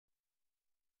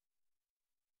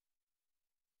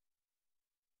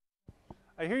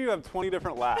I hear you have 20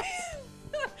 different laughs.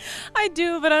 I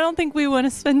do, but I don't think we want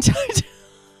to spend time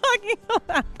talking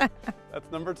about that.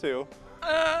 That's number 2.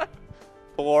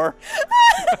 4.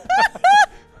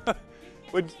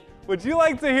 Would you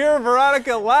like to hear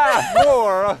Veronica laugh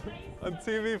more on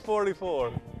TV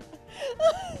 44?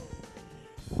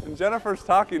 And Jennifer's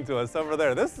talking to us over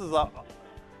there. This is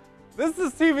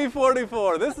TV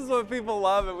 44. This is what people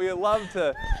love, and we love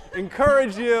to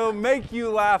encourage you, make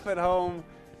you laugh at home,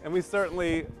 and we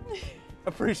certainly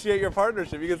appreciate your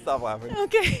partnership. You can stop laughing.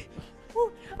 Okay.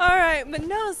 All right, but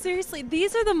no, seriously,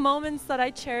 these are the moments that I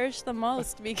cherish the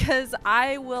most because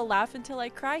I will laugh until I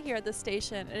cry here at the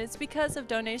station, and it's because of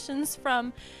donations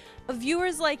from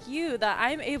viewers like you that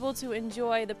I'm able to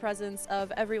enjoy the presence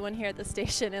of everyone here at the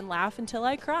station and laugh until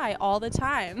I cry all the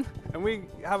time. And we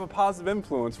have a positive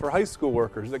influence for high school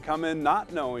workers that come in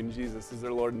not knowing Jesus as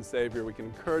their Lord and Savior. We can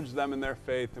encourage them in their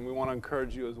faith, and we want to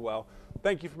encourage you as well.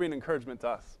 Thank you for being an encouragement to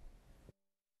us.